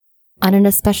On an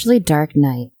especially dark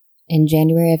night in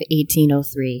January of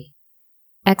 1803,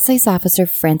 excise officer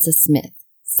Francis Smith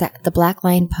sat at the Black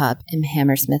Lion pub in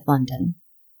Hammersmith, London.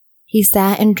 He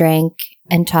sat and drank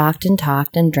and talked and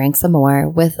drank some more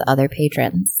with other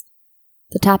patrons.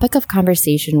 The topic of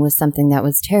conversation was something that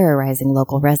was terrorizing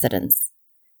local residents.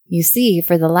 You see,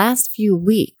 for the last few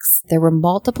weeks, there were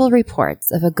multiple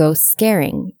reports of a ghost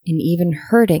scaring and even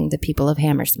hurting the people of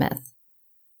Hammersmith.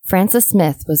 Francis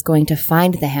Smith was going to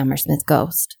find the Hammersmith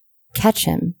ghost, catch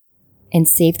him, and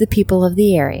save the people of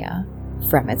the area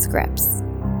from its grips.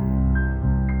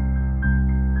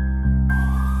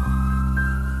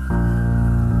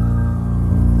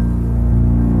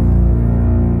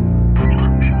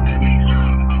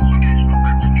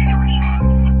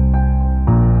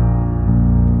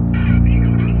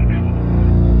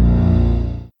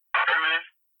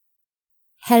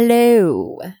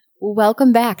 Hello.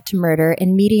 Welcome back to Murder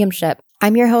and Mediumship.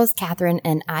 I'm your host, Catherine,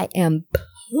 and I am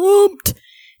pumped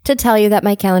to tell you that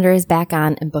my calendar is back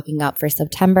on and booking up for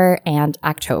September and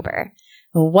October.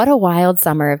 What a wild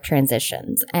summer of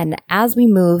transitions. And as we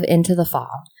move into the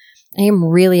fall, I am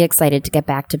really excited to get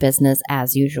back to business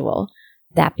as usual.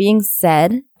 That being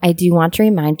said, I do want to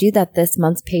remind you that this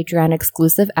month's Patreon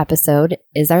exclusive episode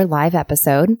is our live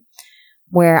episode,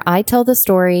 where I tell the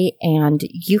story and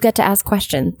you get to ask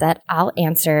questions that I'll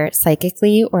answer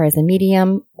psychically or as a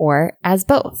medium or as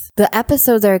both. The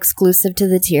episodes are exclusive to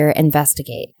the tier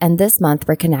Investigate, and this month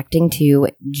we're connecting to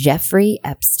Jeffrey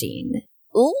Epstein.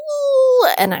 Ooh,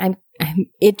 and I'm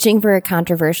itching for a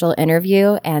controversial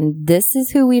interview, and this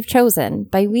is who we've chosen.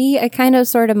 By we, I kind of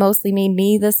sort of mostly mean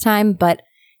me this time, but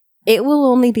it will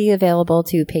only be available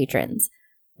to patrons.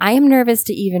 I am nervous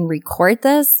to even record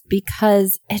this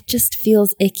because it just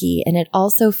feels icky, and it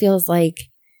also feels like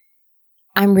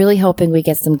I'm really hoping we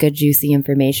get some good juicy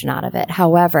information out of it.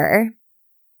 However,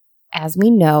 as we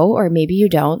know, or maybe you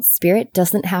don't, Spirit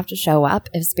doesn't have to show up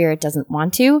if Spirit doesn't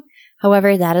want to.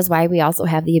 However, that is why we also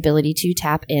have the ability to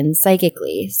tap in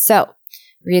psychically. So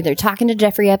we're either talking to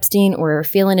Jeffrey Epstein or we're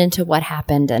feeling into what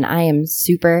happened, and I am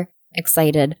super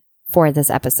excited for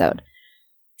this episode.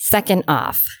 Second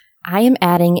off, I am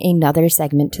adding another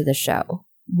segment to the show,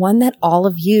 one that all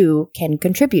of you can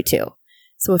contribute to.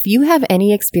 So if you have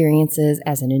any experiences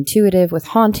as an intuitive with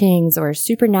hauntings or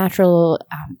supernatural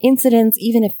incidents,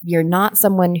 even if you're not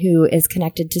someone who is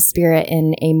connected to spirit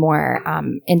in a more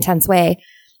intense way,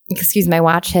 excuse my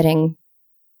watch hitting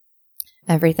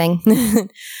everything.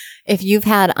 If you've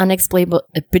had unexplainable...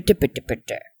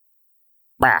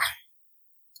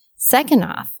 Second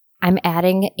off, I'm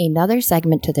adding another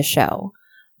segment to the show,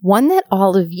 one that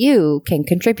all of you can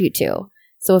contribute to.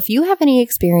 So if you have any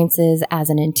experiences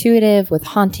as an intuitive with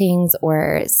hauntings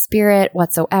or spirit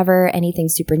whatsoever, anything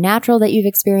supernatural that you've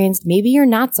experienced, maybe you're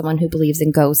not someone who believes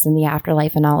in ghosts and the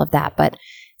afterlife and all of that, but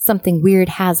something weird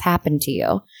has happened to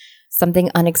you,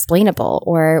 something unexplainable,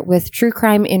 or with true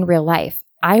crime in real life,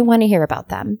 I want to hear about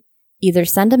them. Either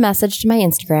send a message to my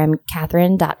Instagram,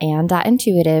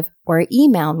 catherine.ann.intuitive, or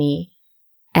email me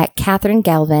at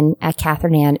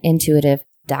catherinegalvin@catherineannintuitive.com.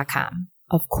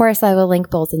 Of course, I will link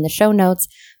both in the show notes,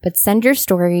 but send your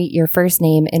story, your first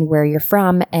name, and where you're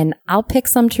from, and I'll pick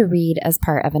some to read as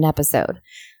part of an episode.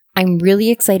 I'm really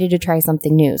excited to try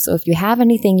something new, so if you have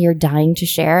anything you're dying to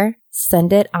share,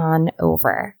 send it on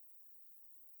over.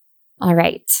 All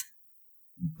right,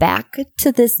 back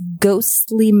to this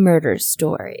ghostly murder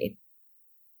story.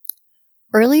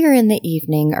 Earlier in the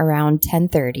evening, around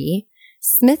 10:30,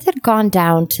 Smith had gone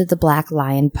down to the Black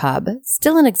Lion pub,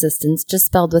 still in existence, just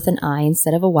spelled with an I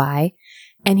instead of a Y,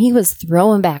 and he was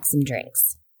throwing back some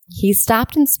drinks. He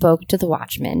stopped and spoke to the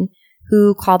watchman,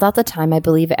 who called out the time, I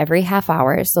believe, every half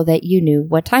hour so that you knew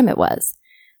what time it was,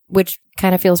 which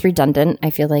kind of feels redundant,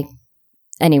 I feel like.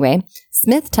 Anyway,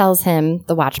 Smith tells him,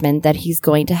 the watchman, that he's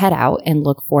going to head out and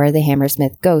look for the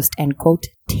Hammersmith ghost and, quote,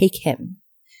 take him.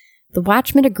 The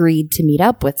watchman agreed to meet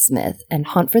up with Smith and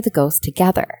hunt for the ghost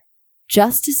together,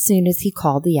 just as soon as he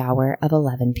called the hour of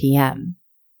 11 p.m.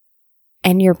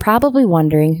 And you're probably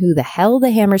wondering who the hell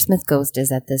the Hammersmith ghost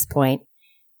is at this point.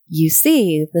 You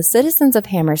see, the citizens of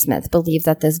Hammersmith believe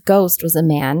that this ghost was a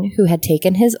man who had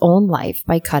taken his own life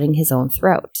by cutting his own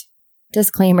throat.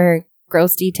 Disclaimer,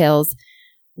 gross details,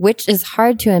 which is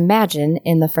hard to imagine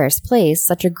in the first place,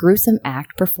 such a gruesome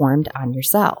act performed on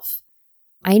yourself.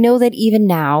 I know that even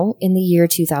now, in the year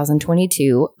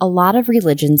 2022, a lot of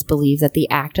religions believe that the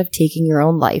act of taking your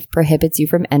own life prohibits you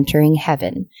from entering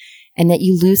heaven, and that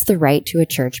you lose the right to a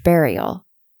church burial.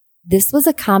 This was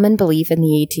a common belief in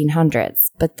the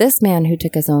 1800s, but this man who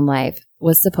took his own life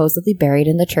was supposedly buried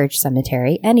in the church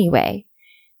cemetery anyway.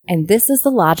 And this is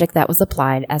the logic that was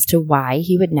applied as to why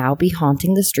he would now be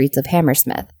haunting the streets of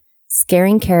Hammersmith,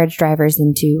 scaring carriage drivers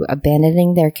into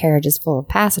abandoning their carriages full of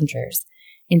passengers,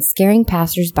 and scaring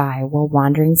passers-by while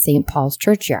wandering St. Paul's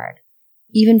churchyard,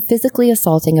 even physically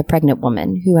assaulting a pregnant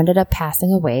woman who ended up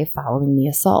passing away following the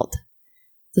assault.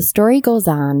 The story goes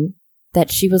on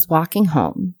that she was walking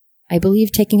home, I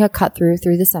believe taking a cut through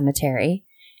the cemetery,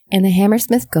 and the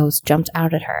Hammersmith ghost jumped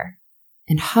out at her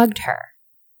and hugged her.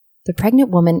 The pregnant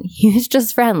woman, he was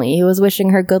just friendly. He was wishing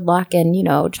her good luck and,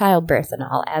 childbirth and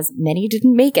all, as many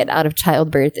didn't make it out of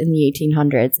childbirth in the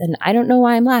 1800s. And I don't know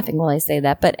why I'm laughing while I say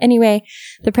that. But anyway,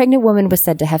 the pregnant woman was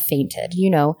said to have fainted,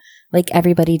 like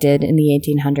everybody did in the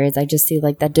 1800s. I just see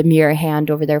like that demure hand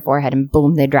over their forehead and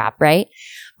boom, they drop, right?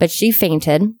 But she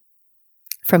fainted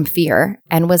from fear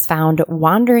and was found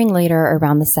wandering later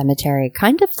around the cemetery,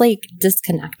 kind of like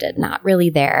disconnected, not really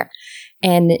there.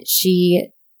 And she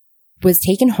was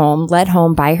taken home, led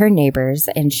home by her neighbors,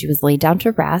 and she was laid down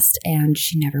to rest, and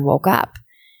she never woke up.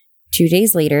 2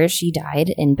 days later, she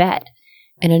died in bed.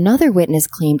 And another witness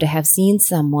claimed to have seen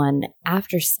someone,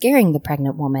 after scaring the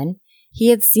pregnant woman, he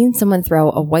had seen someone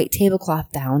throw a white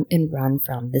tablecloth down and run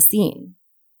from the scene.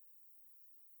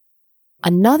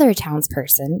 Another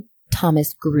townsperson,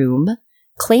 Thomas Groom,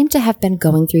 claimed to have been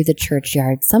going through the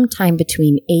churchyard sometime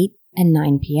between 8 and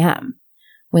 9 p.m.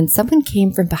 when someone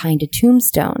came from behind a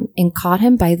tombstone and caught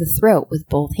him by the throat with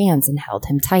both hands and held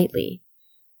him tightly.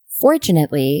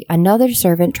 Fortunately, another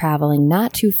servant traveling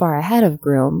not too far ahead of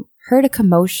Groom heard a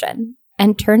commotion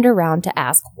and turned around to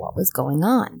ask what was going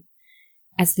on.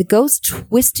 As the ghost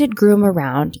twisted Groom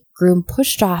around, Groom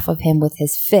pushed off of him with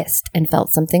his fist and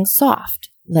felt something soft,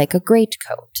 like a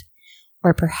greatcoat.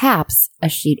 Or perhaps a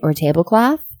sheet or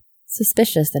tablecloth?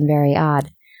 Suspicious and very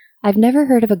odd. I've never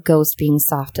heard of a ghost being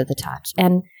soft to the touch.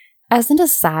 And as an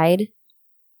aside,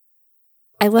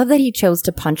 I love that he chose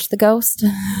to punch the ghost.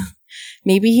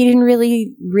 Maybe he didn't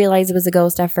really realize it was a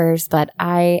ghost at first, but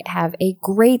I have a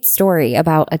great story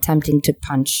about attempting to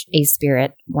punch a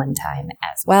spirit one time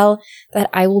as well that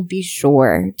I will be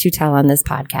sure to tell on this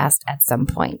podcast at some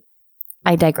point.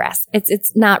 I digress.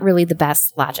 It's not really the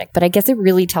best logic, but I guess it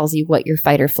really tells you what your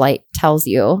fight or flight tells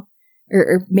you.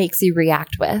 Or makes you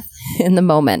react with in the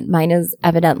moment. Mine is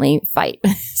evidently fight.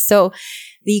 So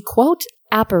the quote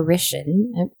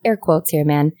apparition, air quotes here,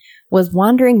 man, was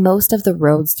wandering most of the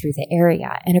roads through the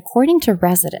area. And according to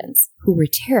residents who were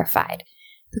terrified,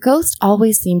 the ghost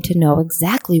always seemed to know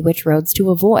exactly which roads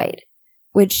to avoid,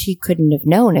 which he couldn't have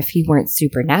known if he weren't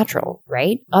supernatural,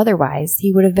 right? Otherwise,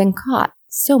 he would have been caught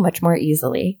so much more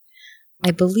easily.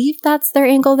 I believe that's their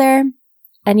angle there.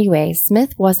 Anyway,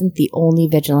 Smith wasn't the only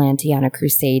vigilante on a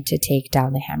crusade to take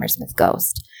down the Hammersmith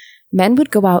ghost. Men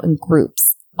would go out in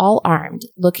groups, all armed,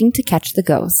 looking to catch the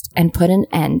ghost and put an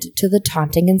end to the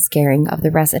taunting and scaring of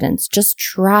the residents just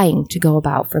trying to go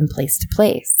about from place to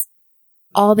place.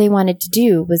 All they wanted to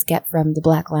do was get from the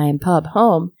Black Lion pub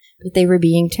home, but they were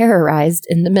being terrorized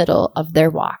in the middle of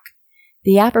their walk.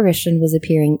 The apparition was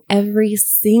appearing every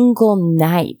single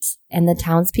night, and the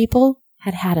townspeople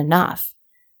had had enough.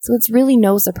 So it's really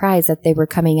no surprise that they were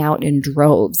coming out in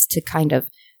droves to kind of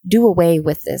do away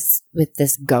with this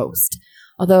ghost.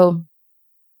 Although,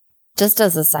 just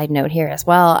as a side note here as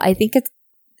well, I think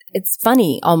it's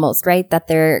funny almost, right, that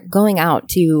they're going out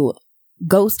to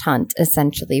ghost hunt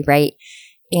essentially, right?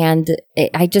 And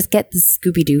I just get the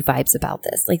Scooby-Doo vibes about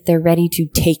this. Like they're ready to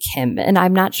take him. And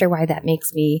I'm not sure why that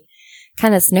makes me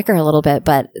kind of snicker a little bit,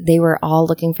 but they were all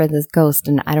looking for this ghost,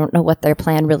 and I don't know what their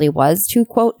plan really was to,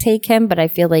 quote, take him, but I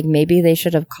feel like maybe they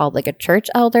should have called like a church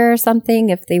elder or something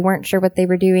if they weren't sure what they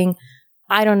were doing.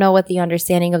 I don't know what the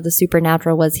understanding of the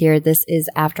supernatural was here. This is,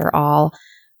 after all,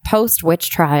 post-witch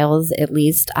trials, at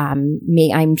least.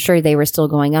 I'm sure they were still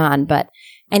going on, but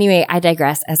anyway, I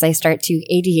digress as I start to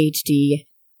ADHD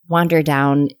wander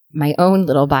down my own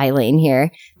little bylane here.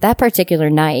 That particular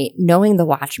night, knowing the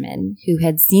watchman who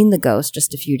had seen the ghost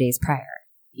just a few days prior,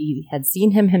 he had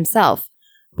seen him himself,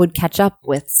 would catch up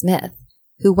with Smith,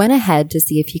 who went ahead to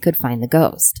see if he could find the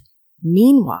ghost.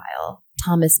 Meanwhile,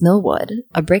 Thomas Millwood,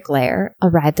 a bricklayer,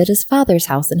 arrived at his father's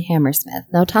house in Hammersmith.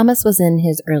 Now, Thomas was in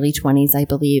his early 20s, I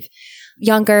believe,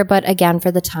 younger, but again,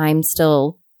 for the time,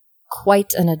 still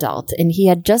quite an adult. And he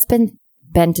had just been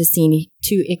to see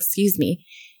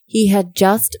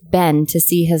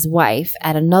his wife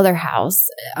at another house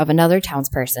of another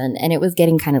townsperson, and it was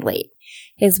getting kind of late.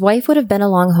 His wife would have been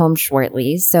along home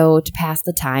shortly, so to pass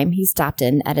the time, he stopped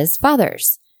in at his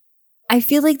father's. I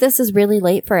feel like this is really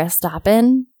late for a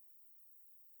stop-in,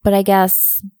 but I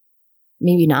guess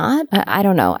maybe not. I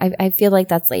don't know. I feel like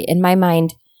that's late. In my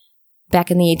mind, back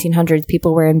in the 1800s,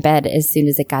 people were in bed as soon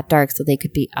as it got dark so they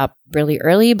could be up really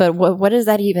early. But what does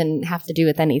that even have to do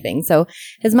with anything? So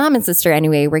his mom and sister,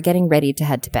 anyway, were getting ready to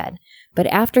head to bed. But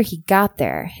after he got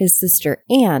there, his sister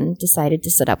Anne decided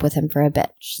to sit up with him for a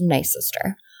bit. She's a nice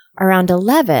sister. Around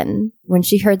 11, when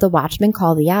she heard the watchman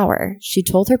call the hour, she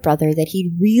told her brother that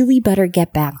he'd really better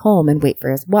get back home and wait for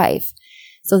his wife,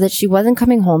 so that she wasn't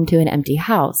coming home to an empty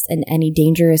house and any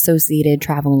danger associated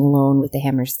traveling alone with the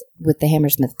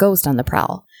Hammersmith ghost on the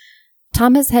prowl.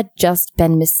 Thomas had just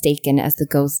been mistaken as the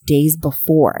ghost days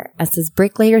before, as his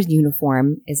bricklayer's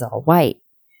uniform is all white.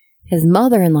 His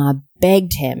mother-in-law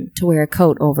begged him to wear a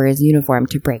coat over his uniform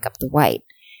to break up the white.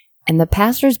 And the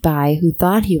passers-by who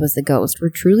thought he was the ghost were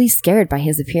truly scared by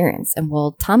his appearance. And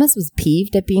while Thomas was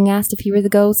peeved at being asked if he were the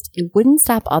ghost, it wouldn't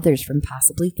stop others from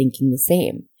possibly thinking the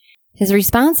same. His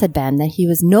response had been that he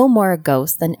was no more a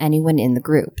ghost than anyone in the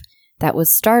group, that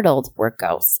was startled were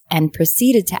ghosts, and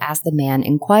proceeded to ask the man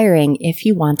inquiring if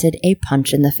he wanted a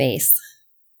punch in the face.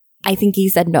 I think he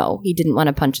said no, he didn't want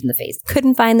a punch in the face.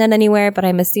 Couldn't find that anywhere, but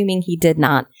I'm assuming he did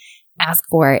not ask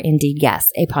for, indeed, yes,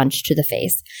 a punch to the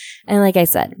face. And like I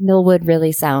said, Millwood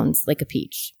really sounds like a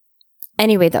peach.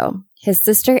 Anyway, though, his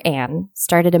sister Anne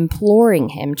started imploring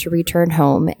him to return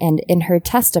home, and in her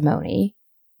testimony,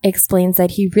 explains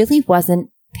that he really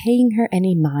wasn't paying her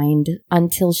any mind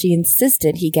until she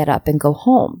insisted he get up and go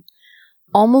home.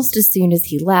 Almost as soon as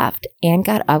he left, Anne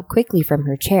got up quickly from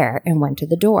her chair and went to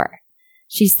the door.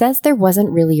 She says there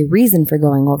wasn't really a reason for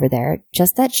going over there,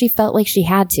 just that she felt like she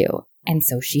had to, and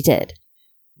so she did.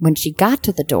 When she got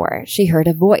to the door, she heard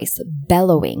a voice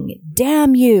bellowing,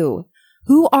 "Damn you!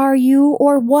 Who are you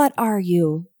or what are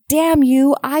you? Damn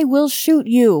you, I will shoot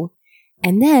you!"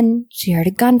 And then she heard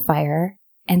a gunfire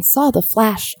and saw the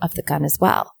flash of the gun as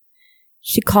well.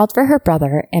 She called for her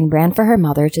brother and ran for her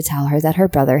mother to tell her that her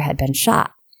brother had been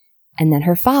shot, and then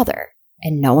her father,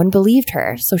 and no one believed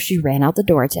her, so she ran out the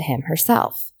door to him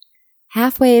herself.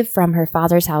 Halfway from her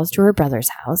father's house to her brother's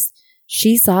house,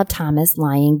 she saw Thomas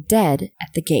lying dead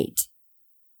at the gate.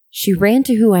 She ran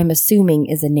to who I'm assuming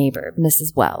is a neighbor,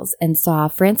 Mrs. Wells, and saw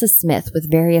Francis Smith with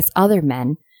various other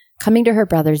men coming to her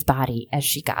brother's body as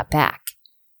she got back.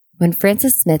 When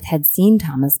Francis Smith had seen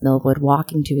Thomas Millwood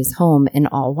walking to his home in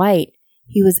all white,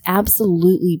 he was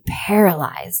absolutely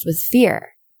paralyzed with fear.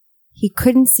 He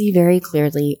couldn't see very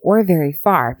clearly or very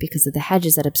far because of the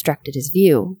hedges that obstructed his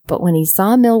view, but when he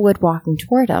saw Millwood walking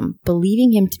toward him,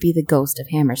 believing him to be the ghost of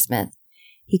Hammersmith,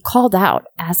 he called out,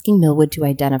 asking Millwood to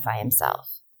identify himself.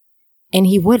 And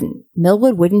he wouldn't.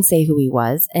 Millwood wouldn't say who he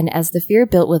was, and as the fear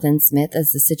built within Smith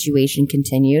as the situation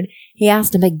continued, he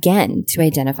asked him again to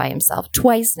identify himself,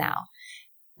 twice now.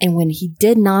 And when he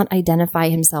did not identify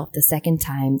himself the second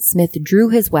time, Smith drew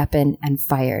his weapon and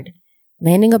fired,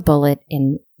 landing a bullet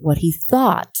in what he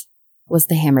thought was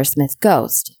the Hammersmith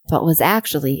ghost, but was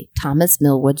actually Thomas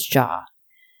Millwood's jaw.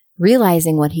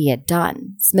 Realizing what he had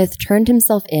done, Smith turned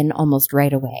himself in almost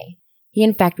right away. He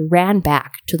in fact ran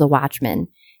back to the watchman,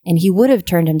 and he would have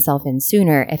turned himself in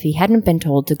sooner if he hadn't been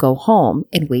told to go home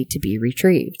and wait to be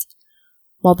retrieved.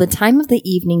 While the time of the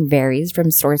evening varies from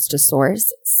source to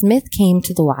source, Smith came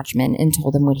to the watchman and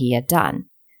told him what he had done.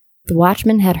 The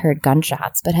watchman had heard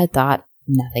gunshots but had thought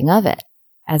nothing of it,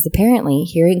 as apparently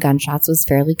hearing gunshots was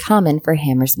fairly common for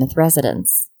Hammersmith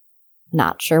residents.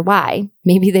 Not sure why.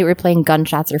 Maybe they were playing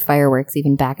gunshots or fireworks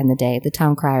even back in the day, the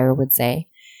town crier would say.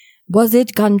 Was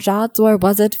it gunshots or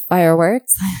was it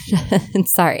fireworks?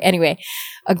 Sorry. Anyway,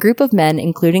 a group of men,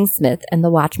 including Smith and the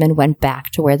watchman, went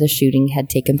back to where the shooting had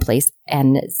taken place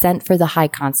and sent for the high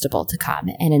constable to come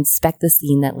and inspect the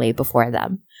scene that lay before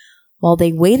them. While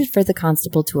they waited for the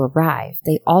constable to arrive,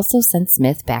 they also sent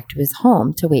Smith back to his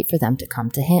home to wait for them to come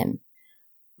to him.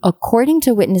 According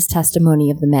to witness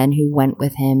testimony of the men who went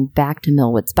with him back to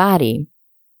Millwood's body,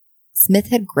 Smith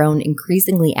had grown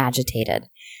increasingly agitated,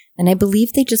 and I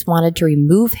believe they just wanted to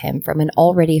remove him from an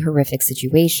already horrific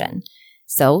situation,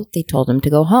 so they told him to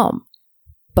go home.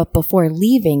 But before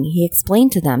leaving, he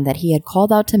explained to them that he had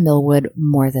called out to Millwood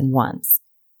more than once.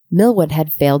 Millwood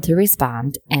had failed to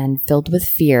respond, and filled with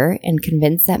fear and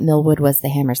convinced that Millwood was the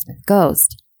Hammersmith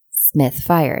ghost, Smith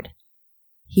fired.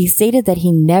 He stated that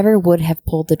he never would have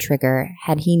pulled the trigger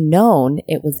had he known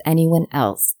it was anyone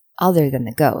else other than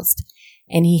the ghost,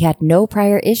 and he had no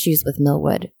prior issues with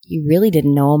Millwood. He really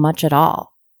didn't know him much at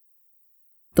all.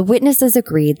 The witnesses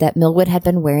agreed that Millwood had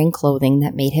been wearing clothing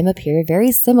that made him appear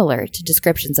very similar to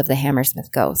descriptions of the Hammersmith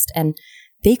ghost, and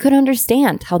they could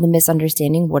understand how the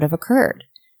misunderstanding would have occurred.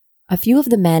 A few of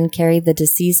the men carried the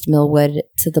deceased Millwood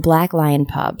to the Black Lion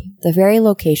pub, the very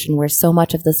location where so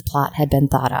much of this plot had been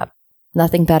thought up.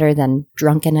 Nothing better than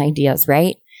drunken ideas,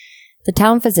 right? The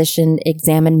town physician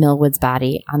examined Millwood's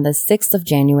body on the 6th of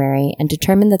January and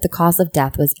determined that the cause of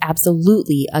death was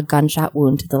absolutely a gunshot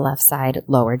wound to the left side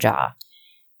lower jaw.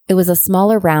 It was a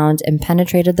smaller round and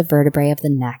penetrated the vertebrae of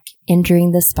the neck,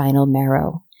 injuring the spinal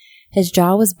marrow. His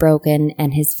jaw was broken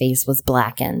and his face was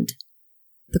blackened.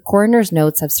 The coroner's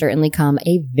notes have certainly come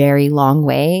a very long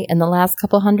way in the last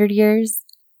couple hundred years.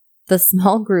 The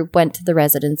small group went to the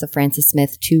residence of Francis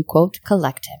Smith to, quote,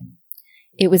 collect him.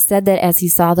 It was said that as he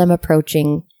saw them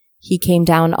approaching, he came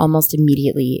down almost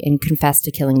immediately and confessed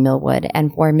to killing Millwood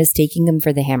and for mistaking him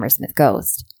for the Hammersmith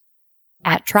ghost.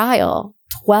 At trial,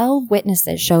 12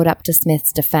 witnesses showed up to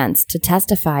Smith's defense to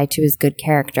testify to his good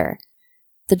character.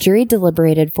 The jury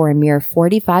deliberated for a mere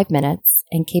 45 minutes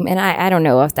and came, and I don't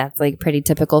know if that's like pretty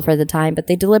typical for the time, but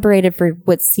they deliberated for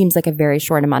what seems like a very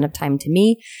short amount of time to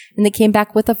me, and they came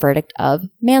back with a verdict of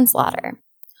manslaughter.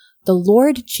 The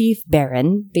Lord Chief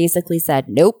Baron basically said,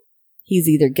 nope, he's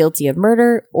either guilty of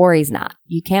murder or he's not.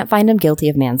 You can't find him guilty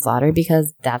of manslaughter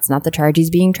because that's not the charge he's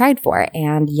being tried for,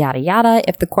 and yada yada.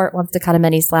 If the court wants to cut him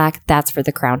any slack, that's for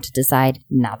the Crown to decide,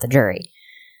 not the jury.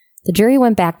 The jury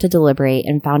went back to deliberate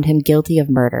and found him guilty of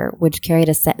murder, which carried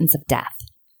a sentence of death.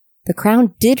 The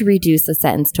Crown did reduce the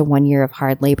sentence to 1 year of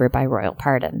hard labor by royal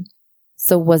pardon.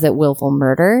 So was it willful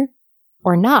murder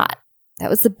or not? That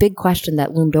was the big question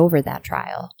that loomed over that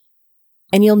trial.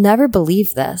 And you'll never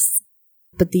believe this,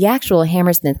 but the actual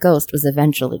Hammersmith ghost was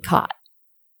eventually caught.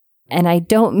 And I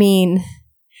don't mean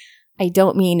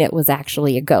it was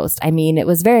actually a ghost. I mean, it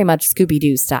was very much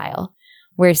Scooby-Doo style,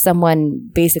 where someone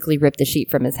basically ripped the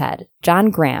sheet from his head.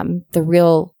 John Graham, the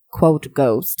real, quote,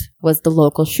 ghost, was the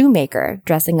local shoemaker,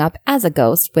 dressing up as a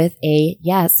ghost with a,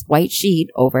 yes, white sheet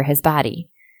over his body.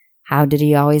 How did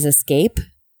he always escape?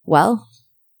 Well,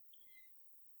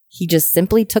 he just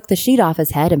simply took the sheet off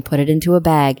his head and put it into a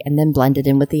bag and then blended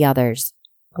in with the others.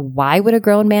 Why would a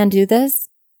grown man do this?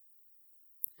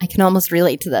 I can almost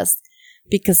relate to this.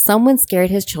 Because someone scared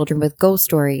his children with ghost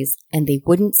stories and they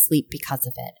wouldn't sleep because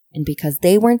of it. And because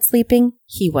they weren't sleeping,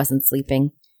 he wasn't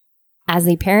sleeping. As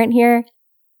a parent here,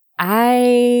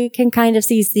 I can kind of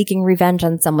see seeking revenge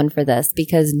on someone for this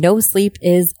because no sleep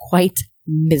is quite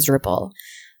miserable.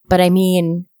 But I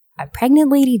mean, a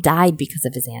pregnant lady died because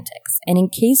of his antics. And in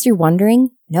case you're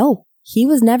wondering, no, he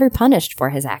was never punished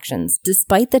for his actions,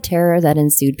 despite the terror that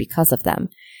ensued because of them.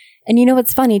 And you know,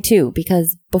 it's funny too,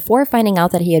 because before finding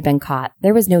out that he had been caught,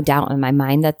 there was no doubt in my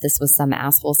mind that this was some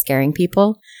asshole scaring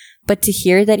people. But to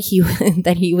hear that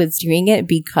he was doing it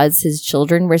because his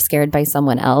children were scared by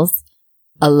someone else,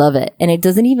 I love it. And it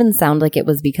doesn't even sound like it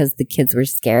was because the kids were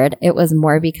scared. It was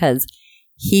more because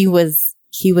he was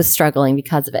struggling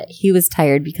because of it. He was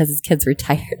tired because his kids were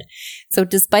tired. So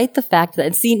despite the fact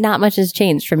that, see, not much has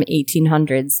changed from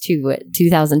 1800s to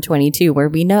 2022, where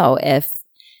we know if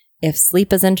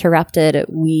sleep is interrupted,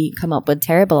 we come up with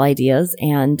terrible ideas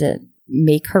and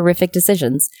make horrific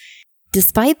decisions.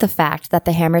 Despite the fact that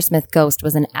the Hammersmith ghost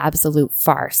was an absolute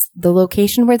farce, the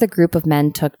location where the group of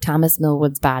men took Thomas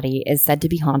Millwood's body is said to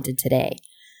be haunted today.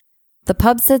 The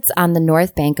pub sits on the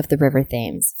north bank of the River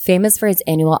Thames, famous for its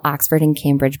annual Oxford and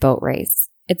Cambridge boat race.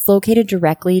 It's located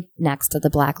directly next to the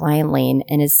Black Lion Lane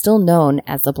and is still known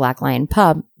as the Black Lion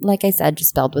Pub, like I said,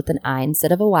 just spelled with an I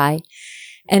instead of a Y.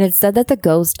 And it's said that the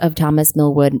ghost of Thomas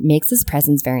Millwood makes his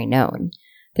presence very known.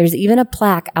 There's even a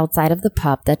plaque outside of the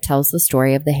pub that tells the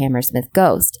story of the Hammersmith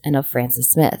ghost and of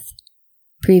Francis Smith.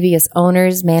 Previous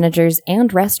owners, managers,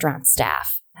 and restaurant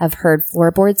staff have heard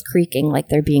floorboards creaking like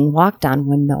they're being walked on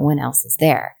when no one else is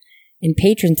there, and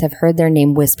patrons have heard their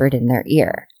name whispered in their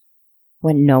ear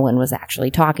when no one was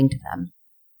actually talking to them.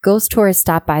 Ghost tours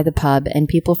stop by the pub, and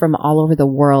people from all over the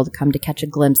world come to catch a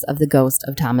glimpse of the ghost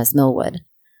of Thomas Millwood.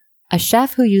 A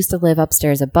chef who used to live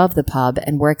upstairs above the pub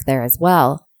and work there as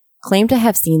well claimed to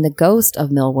have seen the ghost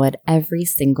of Millwood every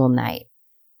single night.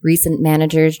 Recent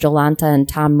managers Jolanta and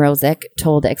Tom Rosick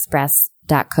told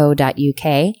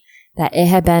Express.co.uk that it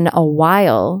had been a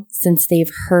while since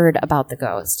they've heard about the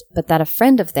ghost, but that a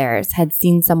friend of theirs had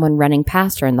seen someone running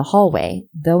past her in the hallway,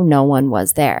 though no one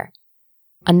was there.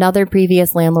 Another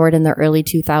previous landlord in the early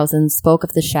 2000s spoke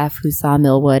of the chef who saw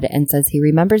Millwood and says he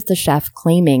remembers the chef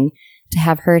claiming to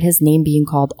have heard his name being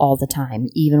called all the time,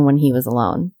 even when he was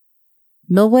alone.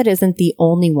 Millwood isn't the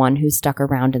only one who stuck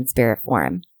around in spirit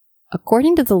form.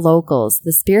 According to the locals,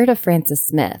 the spirit of Francis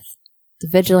Smith, the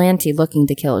vigilante looking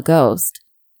to kill a ghost,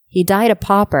 he died a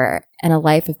pauper and a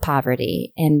life of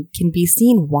poverty and can be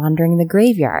seen wandering the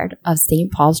graveyard of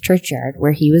St. Paul's Churchyard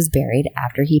where he was buried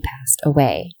after he passed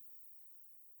away.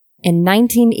 In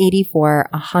 1984,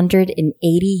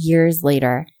 180 years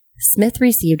later, Smith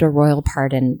received a royal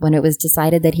pardon when it was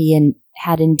decided that he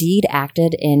had indeed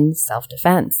acted in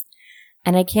self-defense.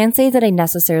 And I can't say that I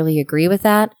necessarily agree with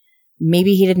that.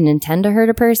 Maybe he didn't intend to hurt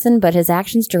a person, but his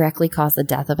actions directly caused the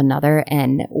death of another.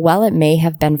 And while it may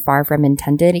have been far from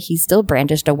intended, he still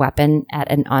brandished a weapon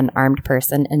at an unarmed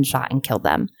person and shot and killed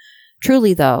them.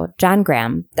 Truly, though, John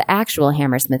Graham, the actual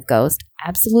Hammersmith ghost,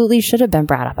 absolutely should have been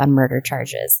brought up on murder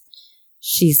charges.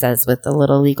 She says with the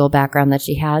little legal background that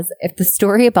she has, if the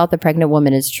story about the pregnant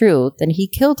woman is true, then he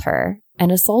killed her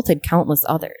and assaulted countless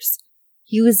others.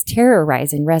 He was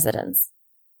terrorizing residents.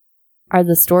 Are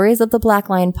the stories of the Black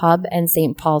Lion Pub and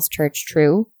St. Paul's Church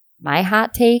true? My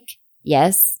hot take,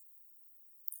 yes.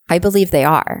 I believe they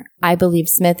are. I believe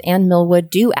Smith and Millwood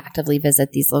do actively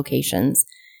visit these locations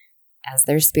as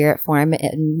their spirit form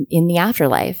in the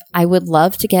afterlife. I would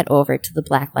love to get over to the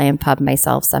Black Lion Pub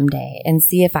myself someday and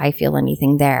see if I feel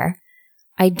anything there.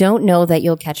 I don't know that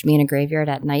you'll catch me in a graveyard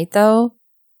at night, though.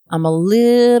 I'm a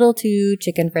little too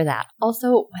chicken for that.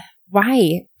 Also,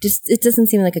 why? It doesn't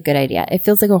seem like a good idea. It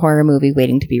feels like a horror movie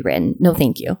waiting to be written. No,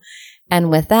 thank you. And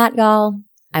with that, y'all,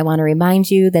 I want to remind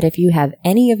you that if you have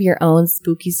any of your own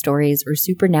spooky stories or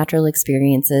supernatural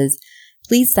experiences,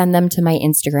 please send them to my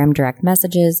Instagram direct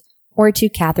messages or to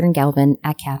Catherine Galvin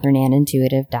at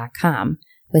CatherineAnnIntuitive.com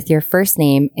with your first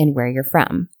name and where you're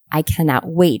from. I cannot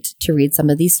wait to read some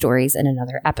of these stories in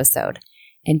another episode.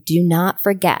 And do not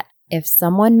forget, if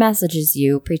someone messages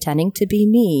you pretending to be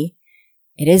me,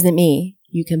 it isn't me.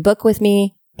 You can book with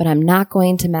me, but I'm not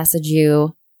going to message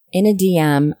you in a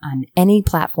DM on any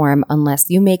platform unless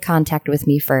you make contact with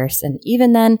me first. And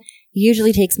even then, it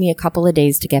usually takes me a couple of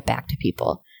days to get back to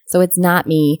people. So it's not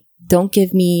me. Don't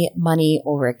give me money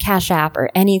over a Cash App or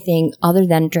anything other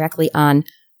than directly on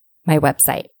my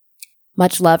website.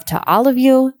 Much love to all of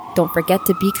you. Don't forget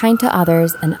to be kind to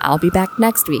others, and I'll be back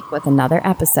next week with another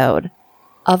episode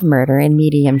of Murder and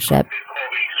Mediumship.